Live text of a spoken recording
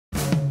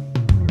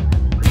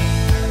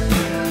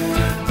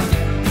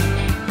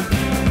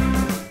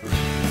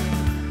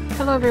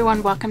Hello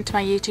everyone, welcome to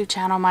my YouTube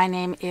channel. My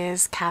name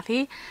is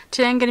Kathy.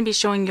 Today I'm going to be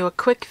showing you a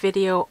quick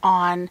video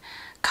on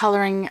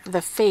coloring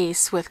the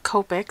face with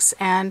Copics,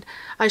 and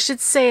I should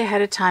say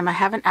ahead of time I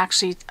haven't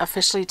actually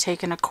officially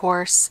taken a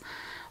course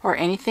or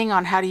anything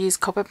on how to use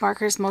Copic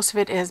markers. Most of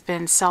it has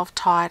been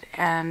self-taught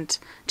and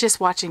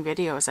just watching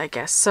videos, I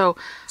guess. So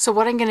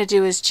what I'm going to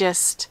do is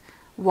just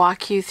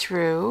walk you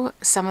through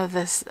some of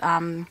this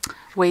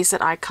ways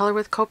that I color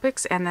with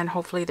Copics, and then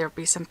hopefully there'll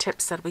be some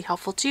tips that'll be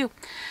helpful to you.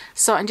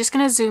 So I'm just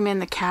going to zoom in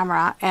the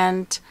camera,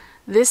 and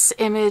this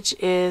image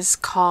is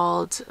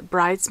called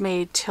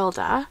Bridesmaid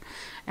Tilda,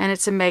 and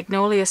it's a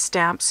Magnolia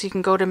stamp. So you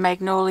can go to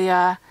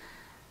Magnolia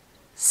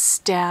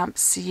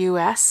Stamps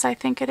US, I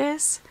think it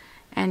is,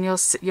 and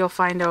you'll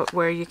find out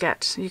where you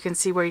can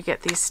see where you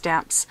get these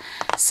stamps.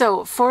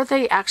 So for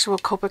the actual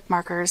Copic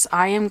markers,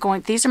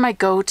 these are my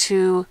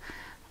go-to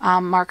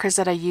markers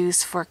that I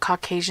use for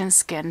Caucasian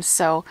skin.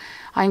 So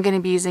I'm going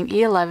to be using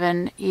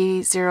E11,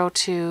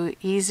 E02,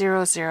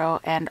 E00,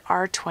 and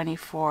R20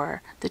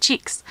 for the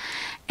cheeks.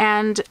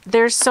 And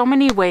there's so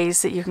many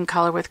ways that you can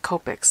color with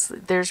Copics.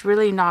 There's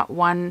really not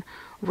one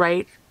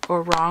right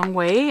or wrong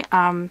way.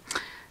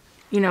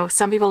 You know,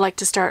 some people like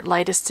to start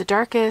lightest to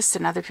darkest,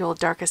 and other people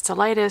darkest to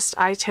lightest.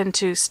 I tend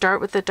to start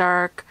with the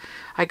dark,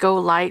 I go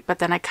light, but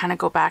then I kind of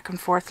go back and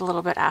forth a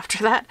little bit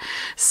after that.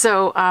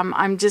 So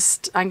I'm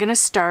going to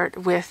start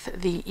with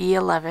the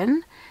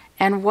E11,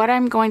 and what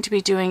I'm going to be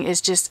doing is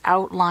just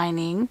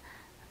outlining,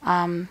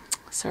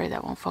 sorry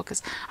that won't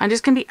focus. I'm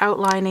just going to be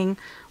outlining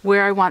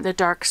where I want the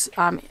dark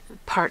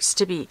parts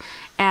to be,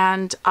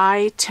 and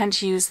I tend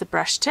to use the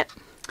brush tip.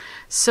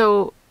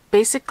 So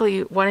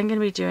basically what I'm going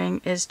to be doing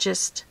is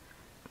just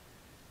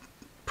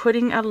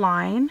putting a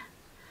line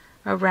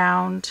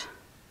around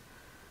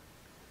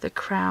the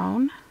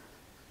crown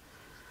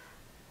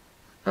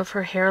of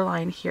her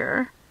hairline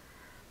here,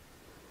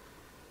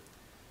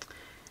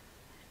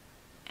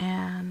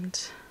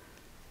 and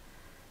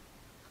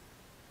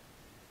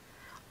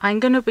I'm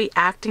going to be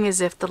acting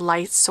as if the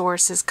light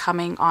source is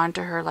coming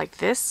onto her like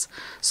this.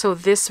 So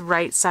this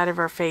right side of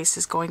her face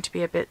is going to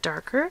be a bit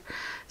darker.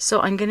 So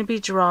I'm going to be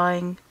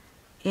drawing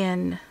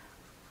in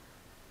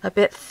a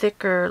bit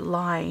thicker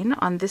line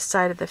on this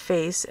side of the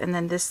face, and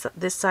then this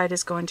side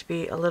is going to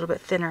be a little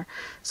bit thinner.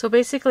 So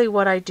basically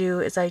what I do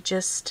is I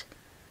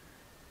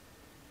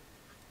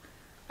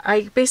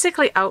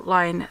basically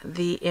outline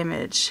the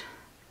image,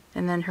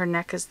 and then her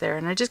neck is there,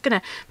 and I'm just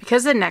gonna,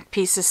 because the neck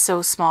piece is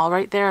so small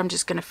right there, I'm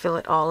just gonna fill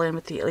it all in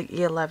with the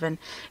E11.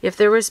 If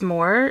there was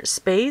more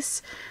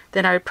space,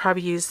 then I would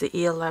probably use the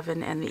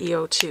E11 and the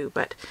E02,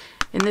 but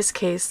in this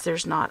case,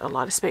 there's not a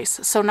lot of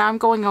space. So now I'm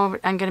going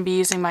to be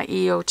using my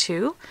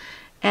E02.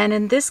 And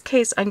in this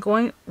case,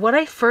 what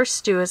I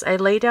first do is I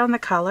lay down the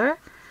color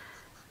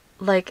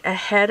like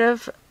ahead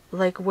of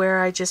like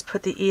where I just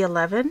put the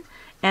E11.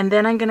 And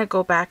then I'm going to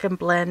go back and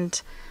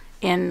blend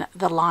in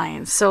the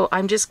lines. So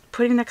I'm just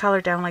putting the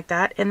color down like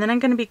that. And then I'm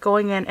going to be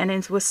going in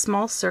and with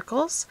small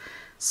circles.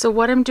 So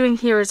what I'm doing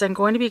here is I'm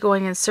going to be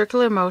going in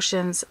circular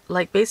motions,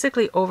 like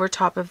basically over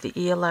top of the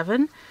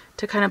E11,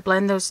 to kind of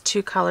blend those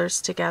two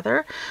colors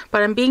together.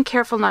 But I'm being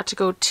careful not to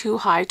go too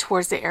high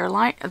towards the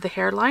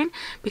hairline,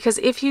 because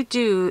if you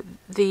do,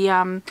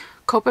 the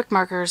Copic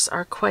markers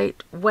are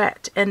quite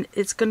wet and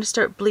it's going to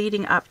start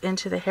bleeding up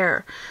into the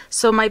hair.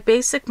 So my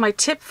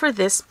tip for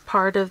this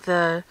part of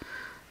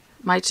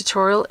my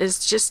tutorial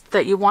is just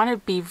that you want to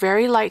be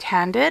very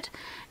light-handed,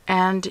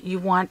 and you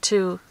want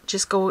to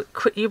just go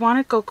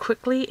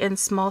quickly in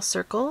small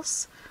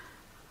circles,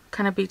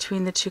 kind of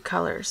between the two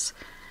colors.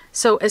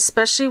 So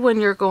especially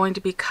when you're going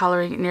to be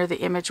coloring near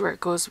the image where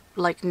it goes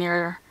like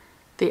near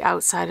the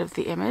outside of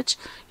the image,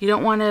 you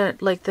don't want to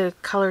like the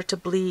color to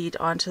bleed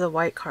onto the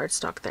white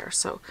cardstock there.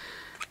 So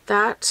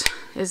that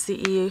is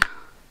the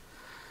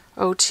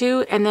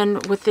E02, and then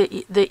with the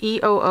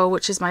E00,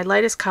 which is my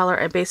lightest color,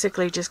 I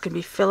basically just going to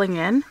be filling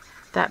in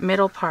that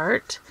middle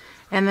part,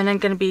 and then I'm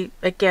going to be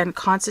again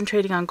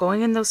concentrating on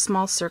going in those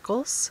small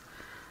circles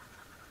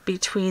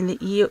between the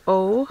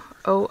E00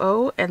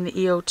 and the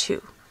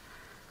E02.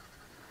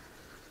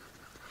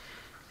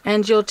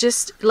 And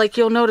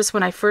you'll notice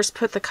when I first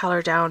put the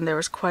color down, there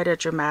was quite a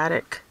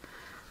dramatic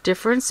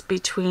difference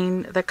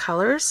between the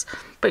colors,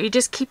 but you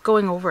just keep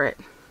going over it,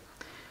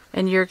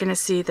 and you're going to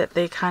see that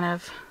they kind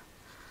of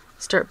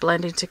start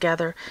blending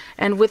together.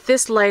 And with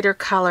this lighter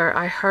color,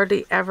 I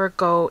hardly ever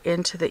go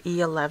into the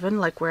E11,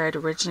 like where I'd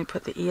originally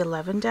put the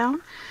E11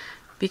 down,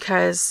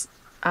 because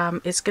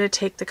it's going to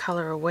take the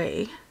color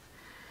away,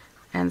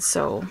 and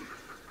so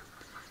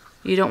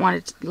you don't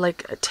want to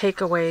like take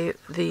away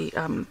the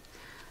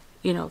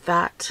you know,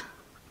 that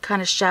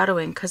kind of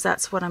shadowing, because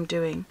that's what I'm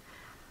doing.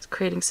 It's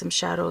creating some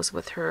shadows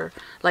with her,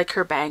 like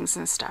her bangs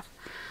and stuff.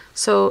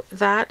 So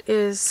that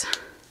is,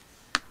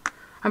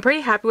 I'm pretty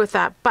happy with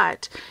that.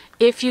 But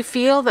if you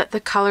feel that the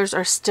colors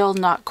are still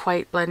not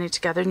quite blending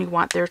together and you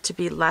want there to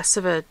be less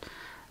of a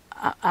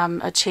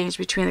change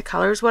between the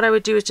colors, what I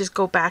would do is just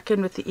go back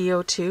in with the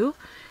E02,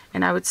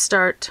 and I would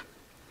start,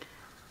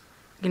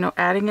 you know,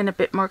 adding in a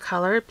bit more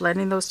color,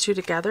 blending those two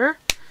together,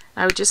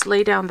 I would just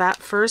lay down that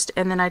first,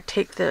 and then I'd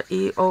take the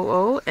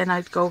EOO and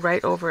I'd go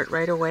right over it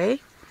right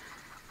away.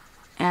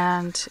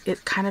 And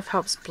it kind of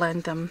helps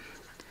blend them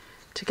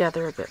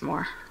together a bit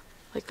more,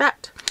 like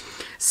that.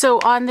 So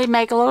on the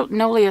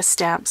Magnolia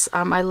stamps,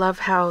 I love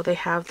how they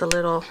have the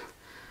little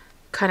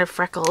kind of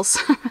freckles.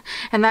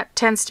 And that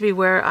tends to be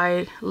where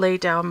I lay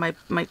down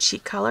my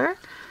cheek color.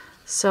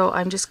 So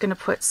I'm just going to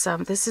put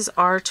some, this is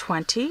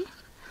R20.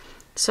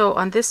 So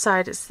on this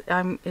side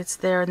it's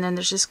there, and then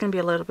there's just going to be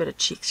a little bit of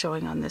cheek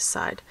showing on this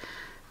side.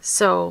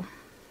 So,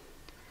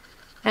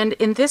 and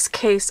in this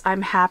case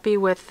I'm happy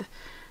with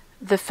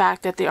the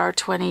fact that the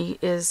R20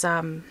 is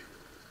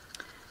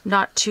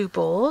not too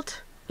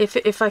bold.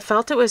 If I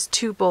felt it was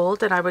too bold,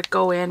 then I would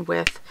go in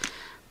with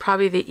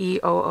probably the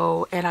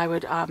EOO, and I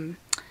would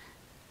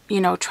you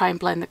know, try and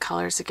blend the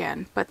colors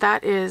again. But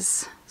that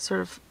is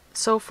sort of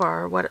so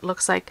far what it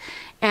looks like.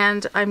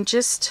 And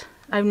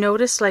I've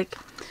noticed, like,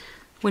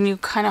 when you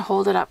kind of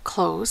hold it up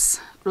close,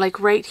 like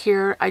right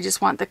here, I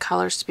just want the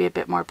colors to be a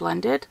bit more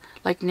blended,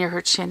 like near her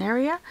chin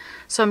area.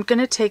 So I'm going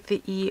to take the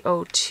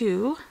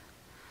EO2,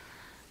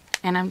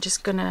 and I'm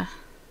just going to,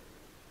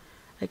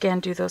 again,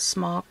 do those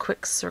small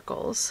quick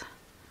circles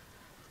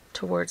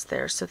towards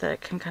there so that I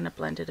can kind of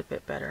blend it a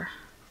bit better.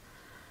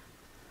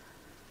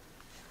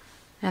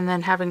 And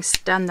then having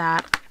done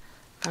that,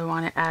 I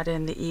want to add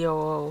in the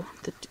EOO,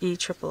 the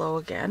EOO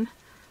again,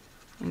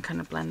 and kind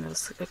of blend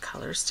those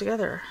colors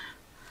together.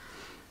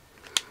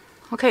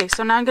 Okay,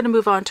 so now I'm going to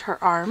move on to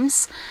her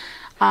arms.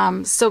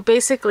 So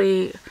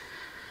basically,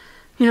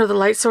 you know, the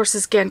light source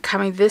is again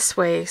coming this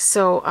way.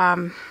 So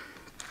I'm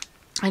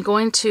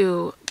going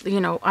to,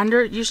 you know,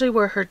 under, usually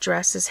where her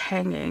dress is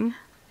hanging,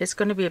 it's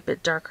going to be a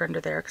bit darker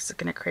under there because it's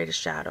going to create a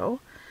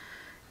shadow.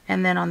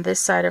 And then on this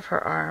side of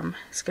her arm,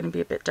 it's going to be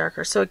a bit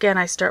darker. So again,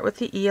 I start with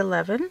the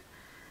E11,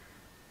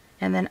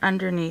 and then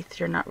underneath,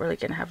 you're not really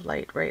going to have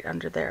light right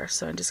under there.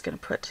 So I'm just going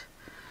to put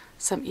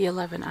some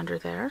E11 under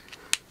there.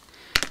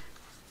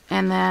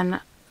 And then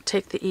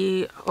take the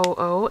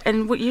EOO,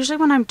 and usually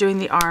when I'm doing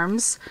the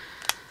arms,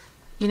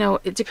 you know,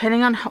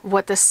 depending on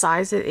what the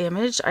size of the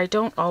image, I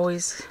don't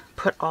always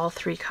put all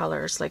three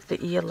colors, like the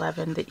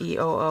E11, the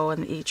EOO,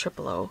 and the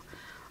EOO.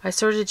 I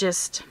sort of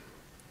just,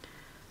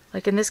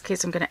 like in this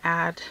case, I'm going to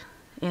add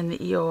in the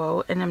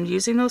EOO, and I'm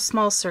using those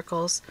small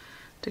circles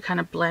to kind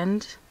of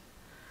blend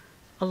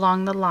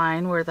along the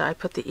line where I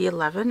put the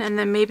E11, and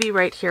then maybe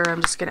right here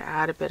I'm just going to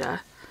add a bit of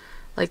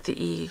like the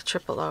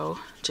EOO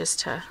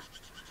just to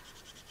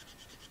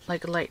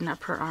like lighten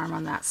up her arm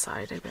on that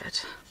side a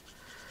bit.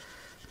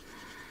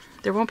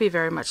 There won't be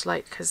very much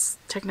light because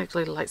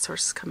technically the light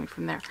source is coming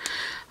from there.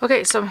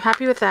 Okay, so I'm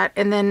happy with that.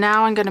 And then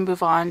now I'm going to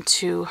move on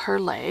to her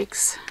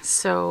legs.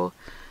 So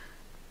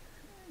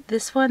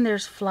this one,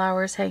 there's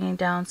flowers hanging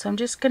down. So I'm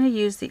just going to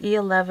use the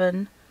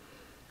E11.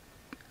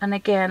 And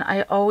again,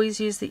 I always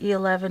use the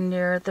E11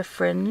 near the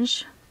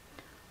fringe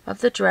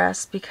of the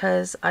dress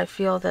because I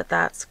feel that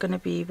that's going to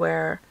be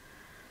where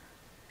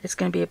it's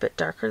going to be a bit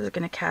darker. They're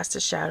going to cast a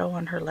shadow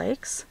on her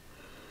legs.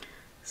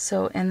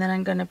 So, and then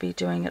I'm going to be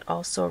doing it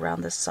also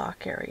around the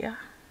sock area.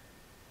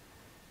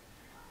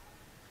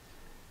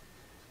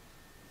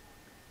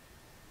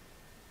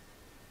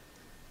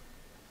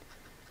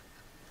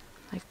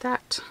 Like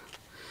that.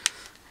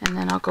 And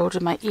then I'll go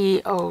to my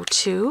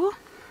EO2.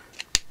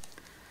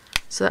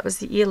 So that was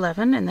the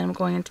E11, and then I'm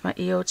going into my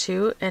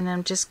EO2, and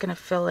I'm just going to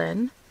fill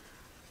in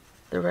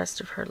the rest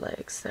of her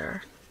legs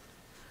there.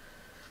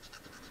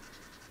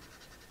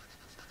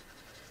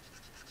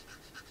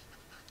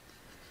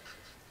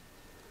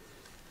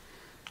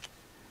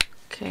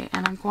 Okay,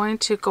 and I'm going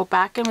to go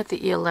back in with the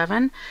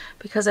E11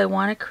 because I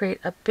want to create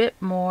a bit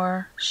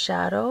more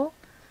shadow.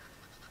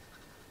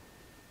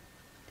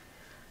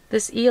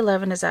 This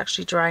E11 is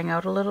actually drying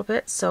out a little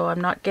bit, so I'm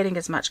not getting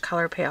as much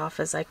color payoff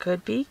as I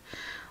could be.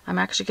 I'm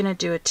actually going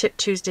to do a Tip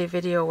Tuesday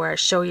video where I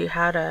show you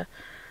how to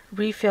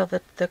refill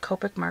the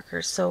Copic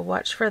markers, so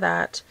watch for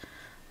that.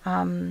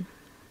 And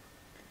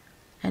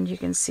you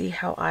can see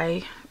how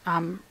I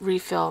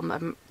refill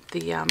the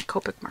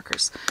Copic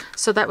markers.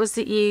 So that was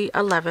the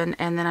E11,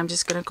 and then I'm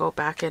just going to go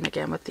back in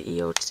again with the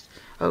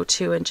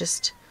EO2 and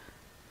just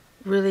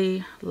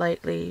really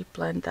lightly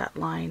blend that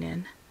line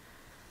in.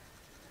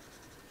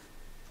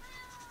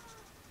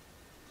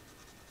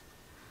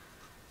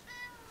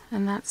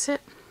 And that's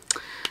it.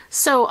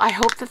 So I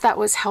hope that that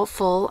was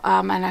helpful,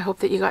 and I hope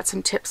that you got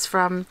some tips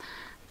from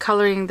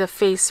coloring the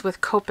face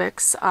with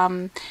Copics.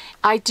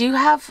 I do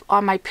have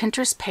on my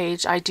Pinterest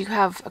page, I do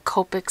have a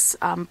Copics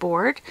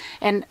board,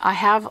 and I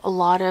have a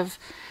lot of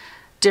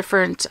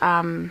different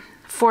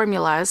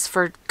formulas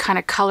for kind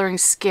of coloring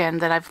skin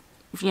that I've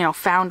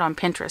found on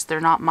Pinterest.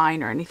 They're not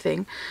mine or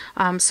anything.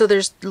 So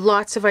there's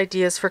lots of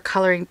ideas for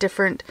coloring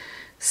different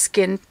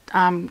skin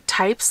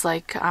types,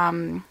 like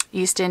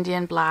East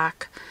Indian,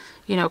 black,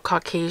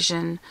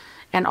 Caucasian,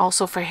 and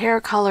also for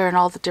hair color and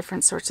all the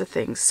different sorts of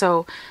things.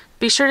 So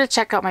be sure to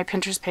check out my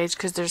Pinterest page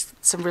because there's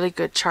some really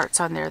good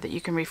charts on there that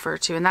you can refer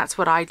to, and that's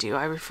what I do.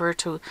 I refer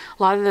to a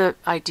lot of the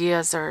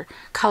ideas or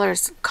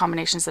colors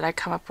combinations that I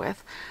come up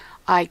with.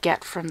 I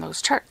get from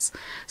those charts.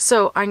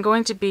 So I'm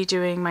going to be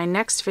doing my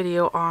next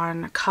video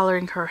on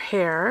coloring her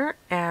hair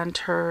and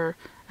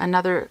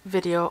another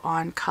video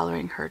on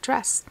coloring her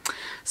dress.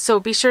 So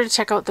be sure to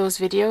check out those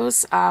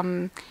videos,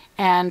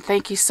 and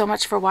thank you so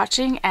much for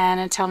watching, and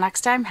until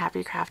next time,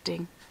 happy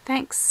crafting.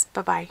 Thanks.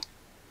 Bye-bye.